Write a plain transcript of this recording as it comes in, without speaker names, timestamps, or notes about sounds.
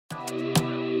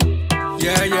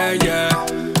Yeah, yeah, yeah.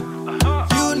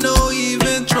 You know,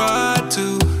 even try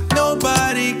to,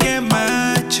 nobody can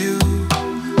match you.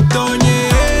 Don't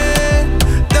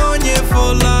you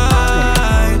for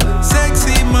life.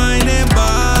 Sexy mind and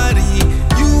body,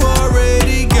 you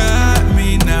already got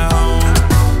me now.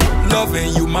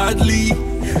 Loving you madly,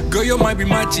 girl, you might be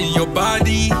matching your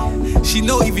body. She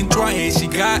no even trying, she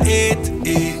got it,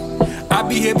 I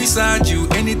be here beside you,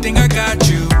 anything I got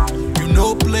you. You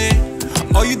no play,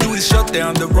 all you do is shut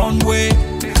down the runway.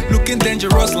 Looking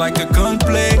dangerous like a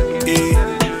gunplay,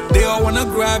 They all wanna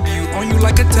grab you, on you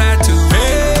like a tattoo.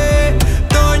 Hey,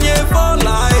 don't you fall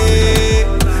like,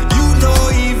 you know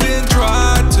even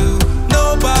try to,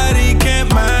 nobody can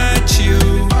match you.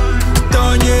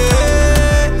 Don't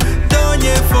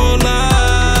you fall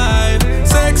like,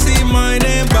 sexy mind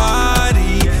and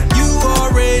body, you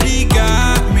already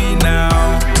got me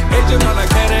now. Ella no la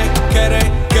quiere, quiere,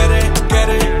 quiere,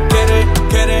 quiere, quiere,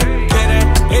 quiere, quiere.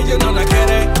 Ella no la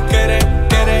quiere, quiere,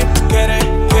 quiere, quiere,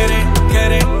 quiere,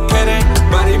 quiere, quiere.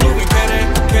 Body moving, quiere,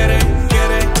 quiere,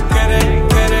 quiere, quiere,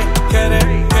 quiere, quiere,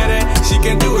 quiere. She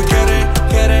can do it, quiere,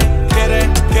 quiere, quiere,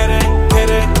 quiere,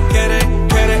 quiere, quiere,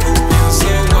 quiere. Ooh,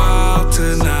 so wild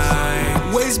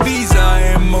tonight. Waist beats are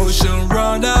in motion,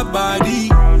 round our body.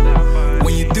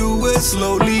 When you do it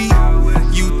slowly,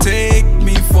 you take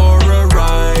me for a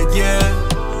ride, yeah.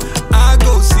 I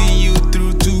go see you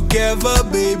through together,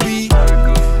 baby.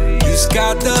 You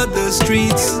scatter the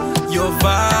streets, your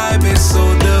vibe is so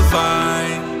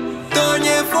divine. Don't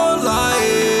you fall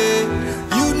like,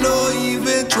 you know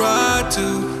even try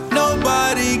to,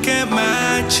 nobody can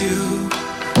match you.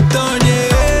 Don't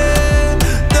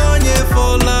you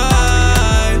fall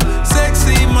like,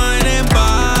 sexy mind and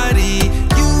body,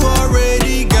 you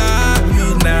already got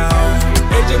me now.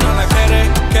 Ella no la quiere,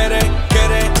 quiere,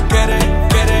 quiere, quiere,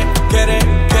 quiere, quiere,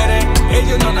 quiere.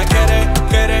 Ella no la quiere,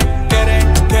 quiere, quiere,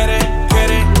 quiere,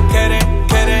 quiere, quiere,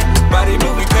 quiere. Body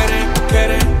moving, quiere,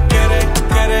 quiere, quiere,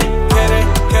 quiere, quiere,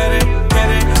 quiere,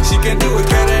 quiere. She can do it,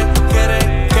 quiere, quiere,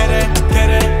 quiere,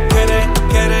 quiere, quiere,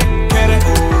 quiere, quiere.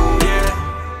 Ooh, yeah.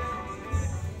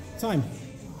 Time.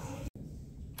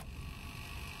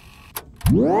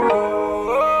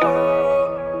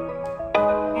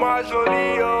 Ma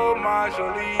jolie, oh ma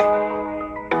jolie.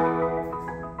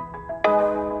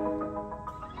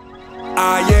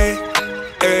 Ah yeah,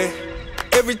 eh.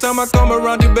 Every time I come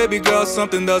around you, baby girl,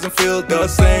 something doesn't feel the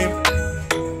same.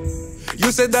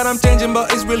 You said that I'm changing,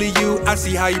 but it's really you. I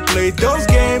see how you play those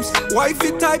games.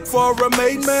 Wifey type for a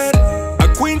maid man. A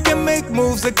queen can make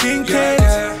moves, a king can't.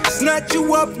 Snatch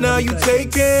you up, now you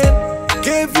taking.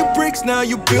 Gave you bricks, now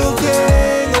you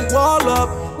building a wall up,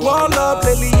 wall up.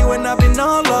 Lately you and I've been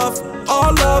all love,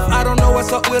 all love. I don't know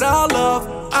what's up with our love,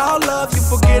 our love. You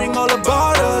forgetting all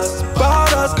about us,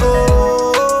 oh.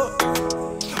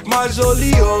 My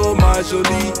jolie, oh my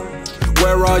jolie,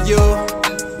 where are you?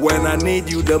 When I need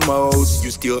you the most,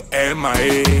 you still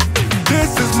MIA.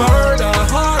 This is murder,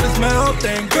 heart is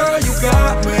melting, girl you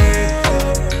got me.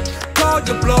 Called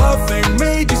your bluffing,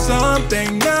 made you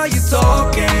something, now you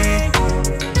talking.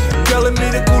 Telling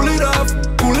me to cool it off,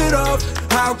 cool it off.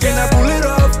 How can I cool it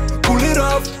off, cool it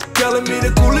off? Telling me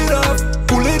to cool it off,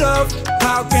 cool it off.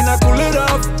 How can I cool it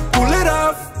off, cool it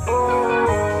off?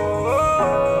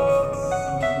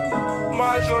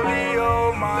 My jolie,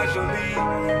 oh my jolie.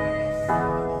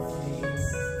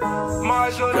 My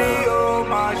jolie, oh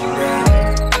my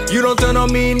jolie. You don't turn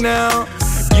on me now,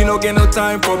 you don't get no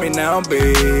time for me now,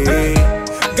 babe.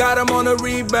 Got him on a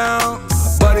rebound,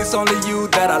 but it's only you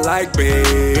that I like,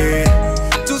 babe.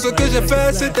 Tout ce que j'ai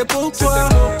fait c'était pour toi.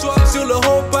 Sur le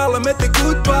haut parlement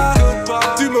t'écoutes pas.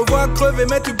 Tu me vois crever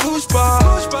mais tu bouges pas.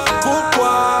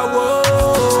 Pourquoi?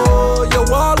 Whoa, you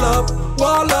wall up.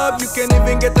 You can't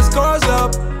even get the scars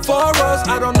up. For us,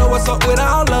 I don't know what's up with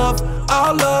our love.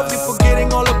 You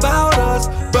forgetting all about us,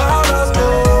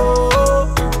 oh.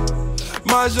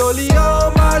 My jolie,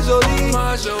 oh my jolie,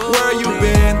 where you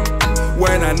been?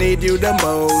 When I need you the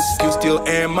most, you still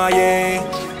MIA.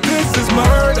 This is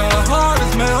murder, heart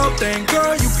is melting,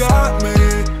 girl you got me.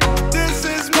 This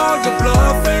is more than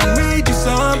bluffing, made you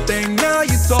something, now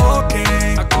you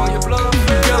talking. I call you bluff,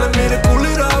 telling me to cool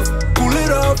it off, cool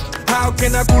it off. How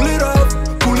can I cool it off,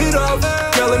 cool it off?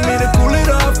 Telling me to cool it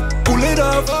off, cool it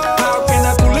off. How can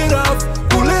I cool it off,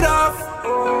 cool it off?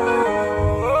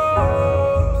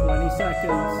 20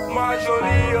 seconds. My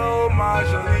jolie, oh my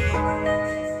jolie.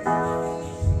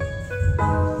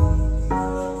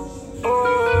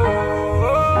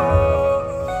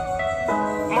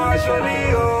 My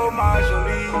jolie, oh my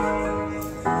jolie.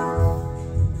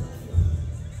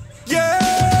 Yeah,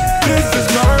 this is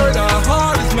murder,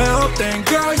 heart is melting,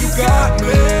 girl you got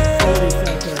me.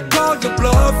 Called your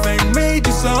rough and made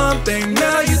you something.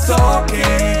 Now you're talking,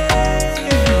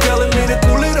 telling me to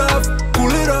cool it off,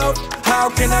 cool it off. How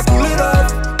can I cool it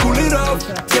off, cool it off?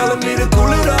 Telling me to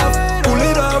cool it off, cool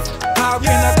it off. How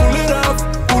can I cool it off,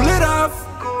 cool it off?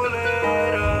 Cool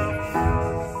it off.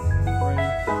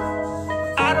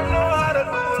 I don't know how to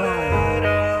cool it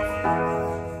off.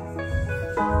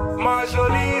 My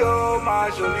jolie, oh my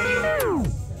jolie.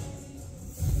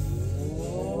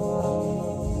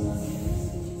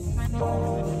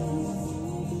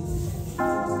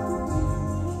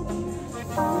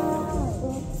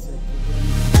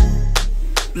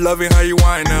 Loving how you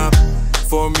wind up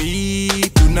for me.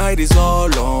 Tonight is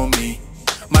all on me.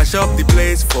 Mash up the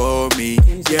place for me.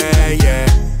 Yeah, yeah.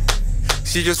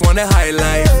 She just wanna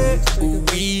highlight. Ooh,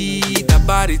 wee, that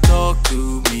body talk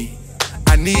to me.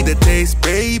 I need a taste,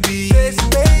 baby.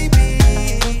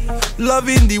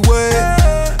 Loving the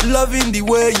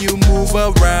way you move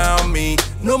around me.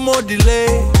 No more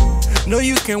delay. No,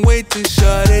 you can't wait to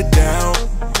shut it down.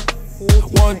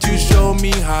 Won't you show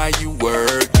me how you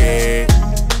work it?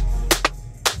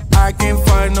 I can't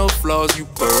find no flaws, you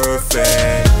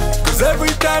perfect. Cause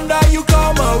every time that you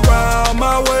come around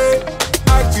my way,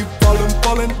 I keep falling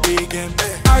again.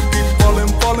 I keep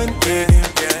falling